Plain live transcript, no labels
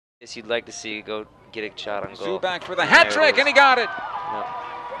Yes, you'd like to see go get a shot on goal. Zubak for the hat trick, and he got it. Yep.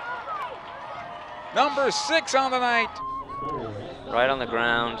 Number 6 on the night. Right on the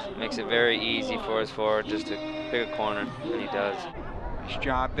ground, makes it very easy for his forward just to pick a corner, and he does. Nice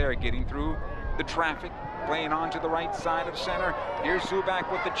job there, getting through the traffic, playing onto the right side of center. Here's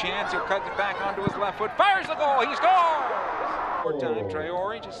Zubak with the chance. He'll cut it back onto his left foot. Fires the goal. He scores! More time,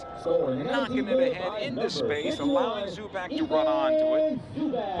 Traore just knocking it ahead into space, allowing Zubak to run onto it.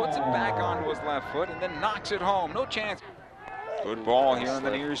 Puts it back onto his left foot and then knocks it home. No chance. Good ball here on the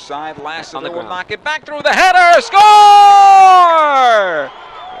near side. Lassiter will knock it back through the header. Score!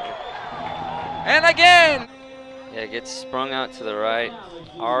 And again. Yeah, gets sprung out to the right.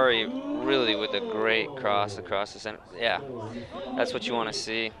 Ari really with a great cross across the center. Yeah, that's what you want to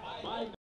see.